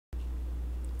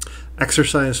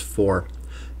Exercise 4.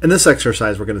 In this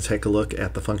exercise, we're going to take a look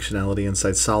at the functionality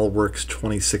inside SolidWorks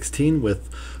 2016 with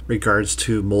regards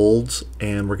to molds,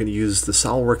 and we're going to use the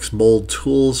SolidWorks mold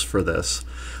tools for this.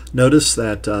 Notice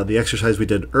that the exercise we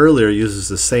did earlier uses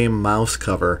the same mouse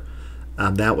cover.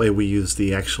 That way we use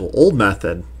the actual old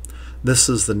method. This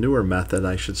is the newer method,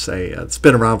 I should say. It's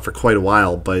been around for quite a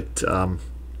while, but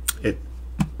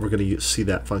we're going to see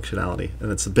that functionality,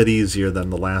 and it's a bit easier than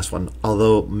the last one,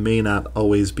 although it may not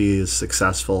always be as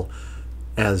successful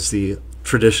as the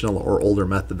traditional or older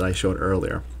method that I showed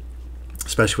earlier,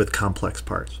 especially with complex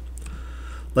parts.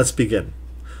 Let's begin.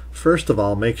 First of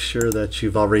all, make sure that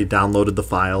you've already downloaded the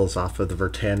files off of the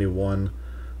Vertanu 1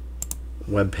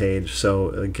 web page. So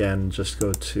again, just go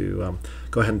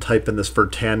ahead and type in this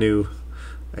Vertanu.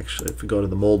 Actually, if we go to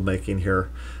the mold making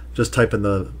here, just type in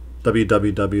the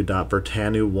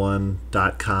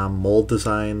www.vertanu1.com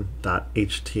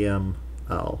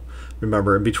molddesign.html.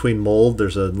 Remember, in between mold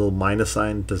there's a little minus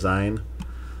sign, design,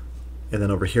 and then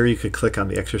over here you could click on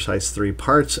the exercise 3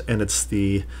 parts, and it's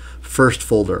the first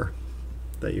folder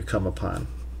that you come upon.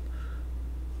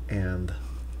 And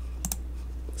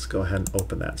let's go ahead and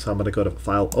open that. So I'm going to go to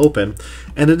File, Open,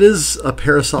 and it is a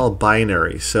Parasolid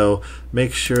binary, so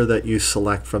make sure that you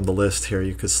select from the list here.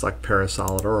 You could select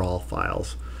Parasolid or all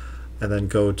files, and then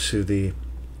go to the,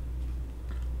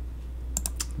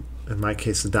 in my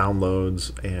case, the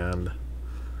downloads, and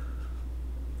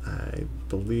I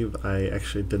believe I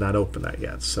actually did not open that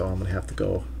yet, so I'm going to have to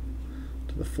go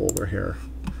to the folder here,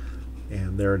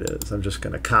 and there it is. I'm just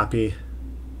going to copy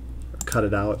or cut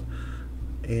it out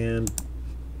and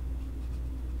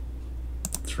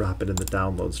drop it in the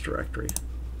downloads directory.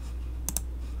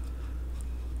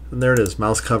 And there it is,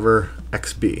 mouse cover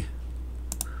XB.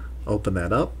 Open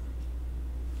that up.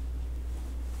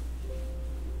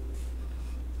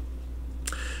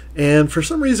 And for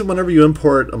some reason, whenever you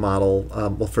import a model,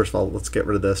 well, first of all, let's get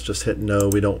rid of this. Just hit no.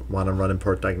 We don't want to run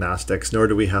import diagnostics, nor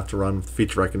do we have to run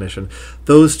feature recognition.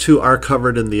 Those two are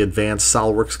covered in the advanced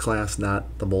SolidWorks class,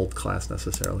 not the mold class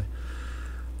necessarily.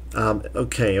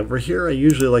 Okay, over here, I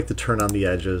usually like to turn on the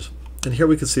edges. And here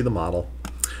we can see the model.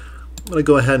 I'm going to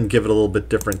go ahead and give it a little bit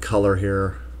different color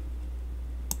here.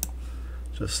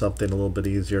 Just something a little bit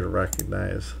easier to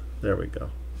recognize. There we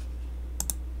go.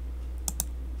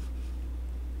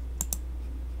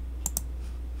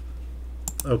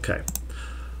 Okay,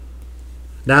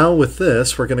 now with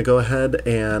this we're going to go ahead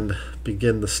and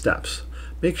begin the steps.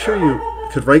 Make sure you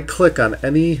could right click on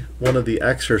any one of the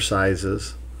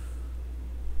exercises.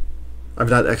 I'm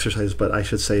not exercises, but I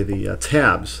should say the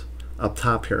tabs up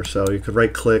top here. So you could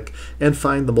right click and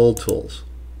find the mold tools.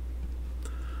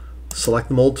 Select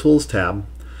the mold tools tab,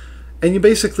 and you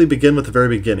basically begin with the very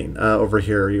beginning. Over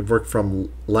here you work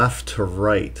from left to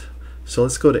right. So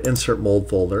let's go to Insert Mold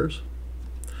Folders,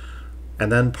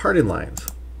 and then parting lines.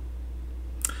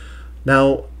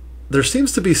 Now, there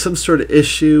seems to be some sort of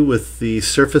issue with the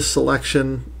surface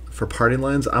selection for parting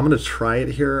lines. I'm going to try it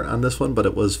here on this one, but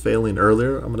it was failing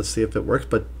earlier. I'm going to see if it works.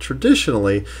 But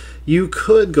traditionally, you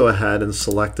could go ahead and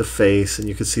select a face, and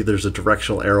you can see there's a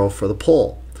directional arrow for the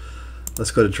pull.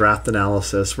 Let's go to Draft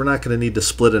Analysis. We're not going to need to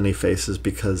split any faces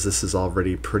because this is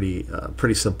already pretty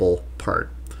simple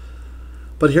part.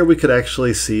 But here we could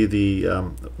actually see the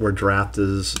where draft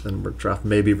is and where draft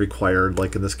may be required,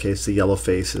 like in this case the yellow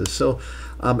faces. So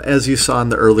as you saw in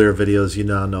the earlier videos, you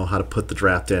now know how to put the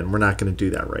draft in. We're not going to do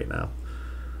that right now.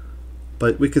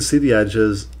 But we could see the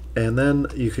edges, and then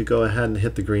you could go ahead and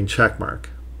hit the green check mark.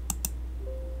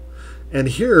 And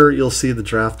here you'll see the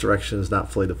draft direction is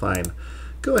not fully defined.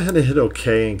 Go ahead and hit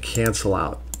OK and cancel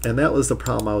out. And that was the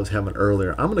problem I was having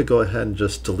earlier. I'm going to go ahead and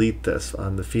just delete this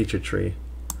on the feature tree.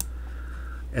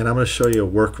 And I'm going to show you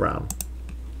a workaround.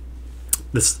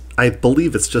 This, I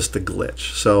believe it's just a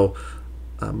glitch. So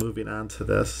moving on to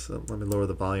this, let me lower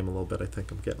the volume a little bit. I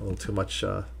think I'm getting a little too much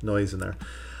noise in there.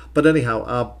 But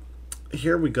anyhow,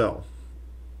 here we go.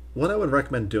 What I would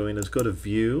recommend doing is go to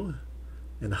View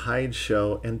and Hide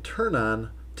Show and turn on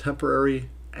Temporary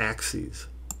Axes.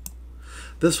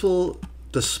 This will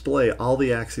display all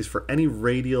the axes for any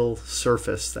radial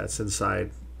surface that's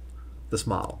inside this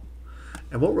model.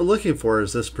 And what we're looking for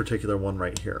is this particular one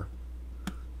right here.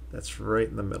 That's right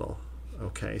in the middle.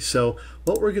 Okay, so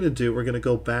what we're going to do, we're going to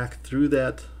go back through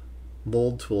that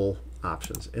mold tool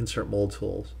options, insert mold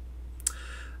tools.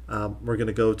 We're going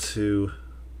to go to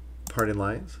parting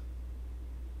lines.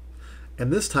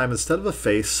 And this time, instead of a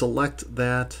face, select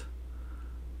that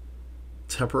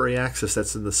temporary axis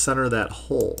that's in the center of that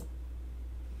hole.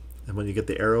 And when you get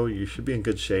the arrow, you should be in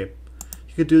good shape.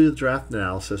 You could do the draft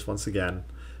analysis once again,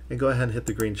 and go ahead and hit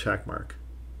the green check mark.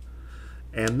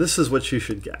 And this is what you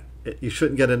should get. you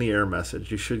shouldn't get any error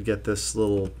message. You should get this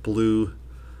little blue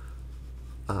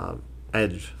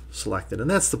edge selected, and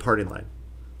that's the parting line.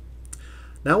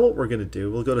 Now what we're going to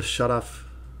do, we'll go to shut off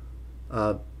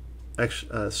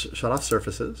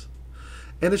surfaces,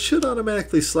 and it should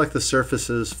automatically select the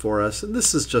surfaces for us, and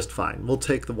this is just fine. We'll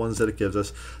take the ones that it gives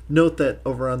us. Note that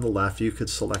over on the left you could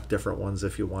select different ones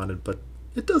if you wanted, but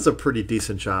it does a pretty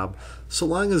decent job so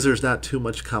long as there's not too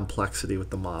much complexity with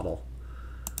the model.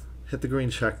 Hit the green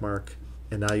check mark,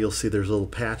 and now you'll see there's little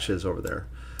patches over there.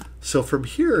 So from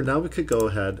here, now we could go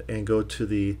ahead and go to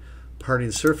the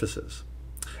parting surfaces.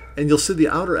 And you'll see the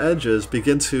outer edges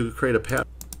begin to create a pattern.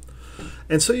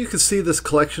 And so you can see this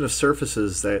collection of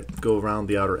surfaces that go around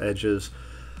the outer edges.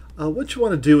 What you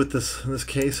want to do with this in this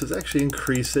case is actually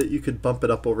increase it. You could bump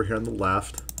it up over here on the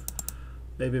left.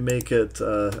 Maybe make it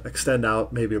extend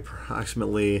out maybe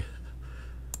approximately,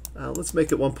 let's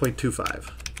make it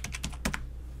 1.25.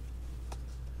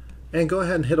 And go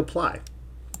ahead and hit apply.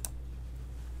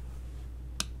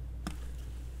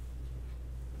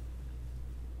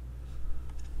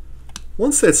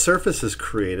 Once that surface is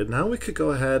created, now we could go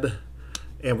ahead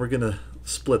and we're going to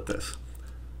split this.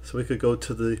 So we could go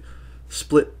to the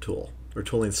split tool, or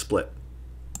tooling split.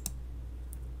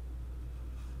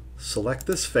 Select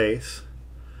this face,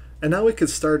 and now we could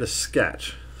start a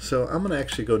sketch. So I'm going to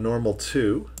actually go normal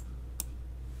 2,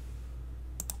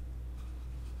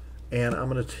 and I'm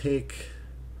going to take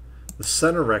the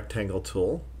center rectangle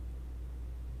tool,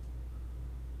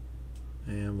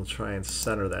 and we'll try and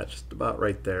center that just about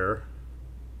right there.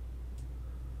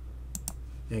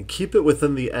 And keep it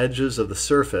within the edges of the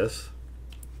surface.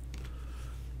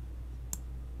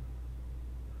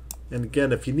 And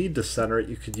again, if you need to center it,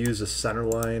 you could use a center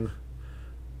line.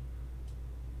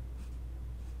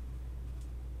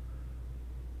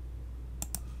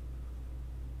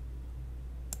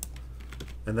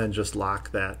 And then just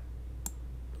lock that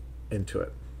into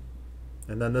it.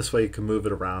 And then this way you can move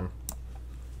it around.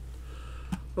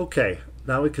 Okay,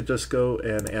 now we could just go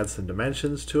and add some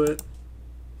dimensions to it.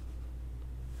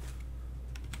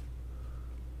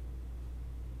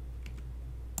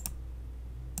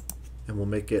 And we'll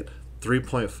make it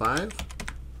 3.5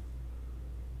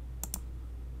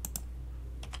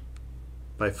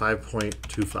 by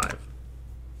 5.25.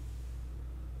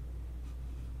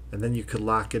 And then you could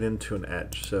lock it into an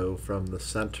edge. So from the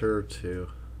center to,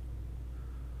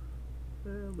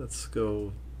 let's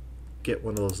go get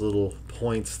one of those little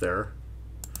points there.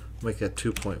 Make that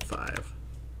 2.5.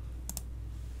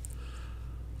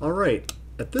 All right,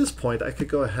 at this point I could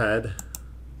go ahead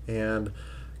and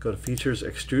go to Features,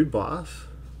 Extrude Boss.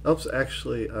 Oops,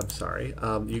 actually, I'm sorry.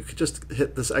 You could just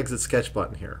hit this Exit Sketch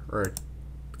button here, or it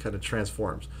kind of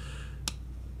transforms.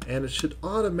 And it should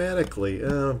automatically,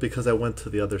 because I went to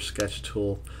the other sketch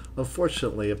tool,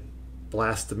 unfortunately it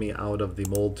blasted me out of the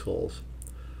mold tools.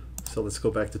 So let's go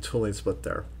back to Tooling Split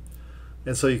there.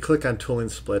 And so you click on Tooling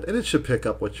Split, and it should pick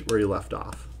up where you left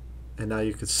off. And now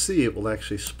you can see it will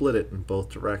actually split it in both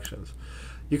directions.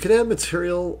 You can add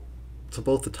material to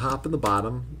both the top and the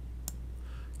bottom,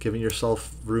 giving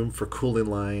yourself room for cooling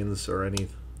lines or any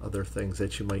other things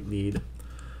that you might need.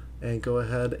 And go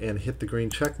ahead and hit the green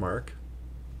check mark.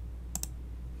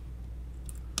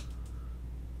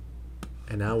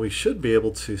 And now we should be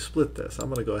able to split this. I'm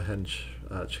going to go ahead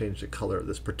and change the color of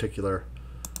this particular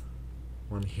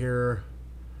one here.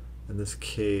 In this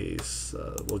case,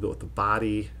 we'll go with the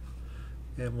body,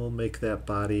 and we'll make that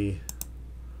body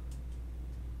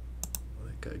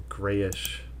a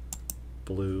grayish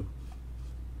blue,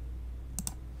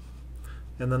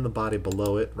 and then the body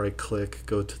below it, right click,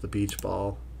 go to the beach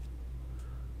ball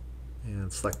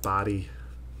and select body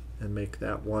and make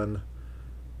that one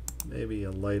maybe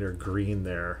a lighter green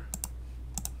there.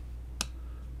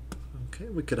 Okay,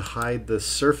 we could hide this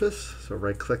surface, so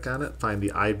right click on it, find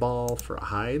the eyeball for a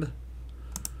hide,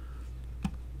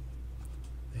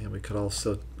 and we could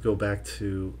also go back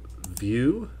to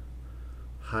view,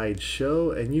 hide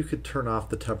show, and you could turn off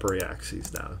the temporary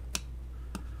axes now.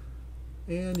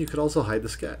 And you could also hide the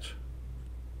sketch.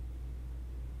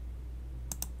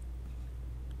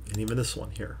 And even this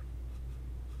one here.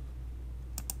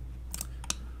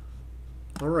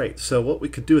 Alright, so what we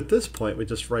could do at this point, we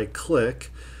just right click,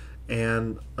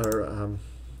 and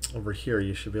over here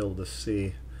you should be able to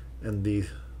see in the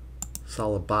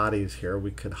solid bodies here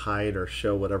we could hide or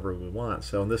show whatever we want.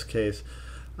 So in this case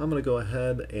I'm going to go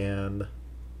ahead and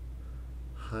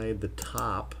hide the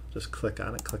top. Just click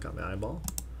on it, click on the eyeball,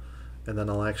 and then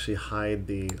I'll actually hide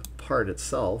the part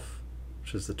itself,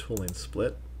 which is the tooling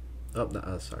split. Oh,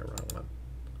 no, sorry, wrong one.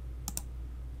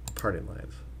 Parting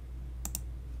lines.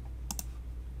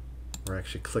 Or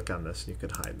actually click on this and you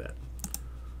could hide that.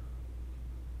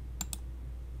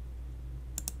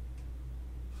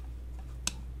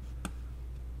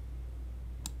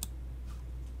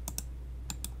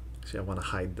 Actually, I want to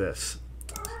hide this.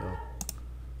 So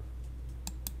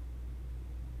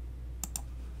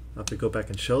now if we go back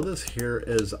and show this, here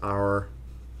is our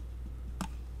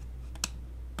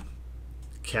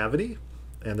cavity,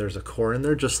 and there's a core in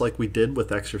there just like we did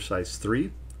with exercise 3.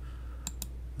 And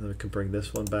then we can bring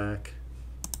this one back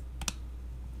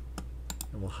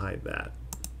and we'll hide that.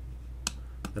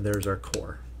 And there's our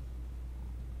core.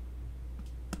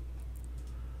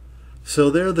 So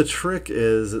there, the trick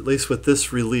is, at least with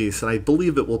this release, and I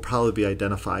believe it will probably be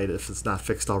identified if it's not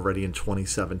fixed already in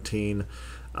 2017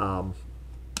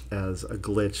 as a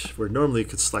glitch, where normally you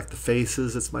could select the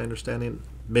faces, it's my understanding.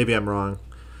 Maybe I'm wrong.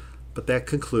 But that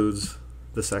concludes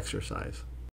this exercise.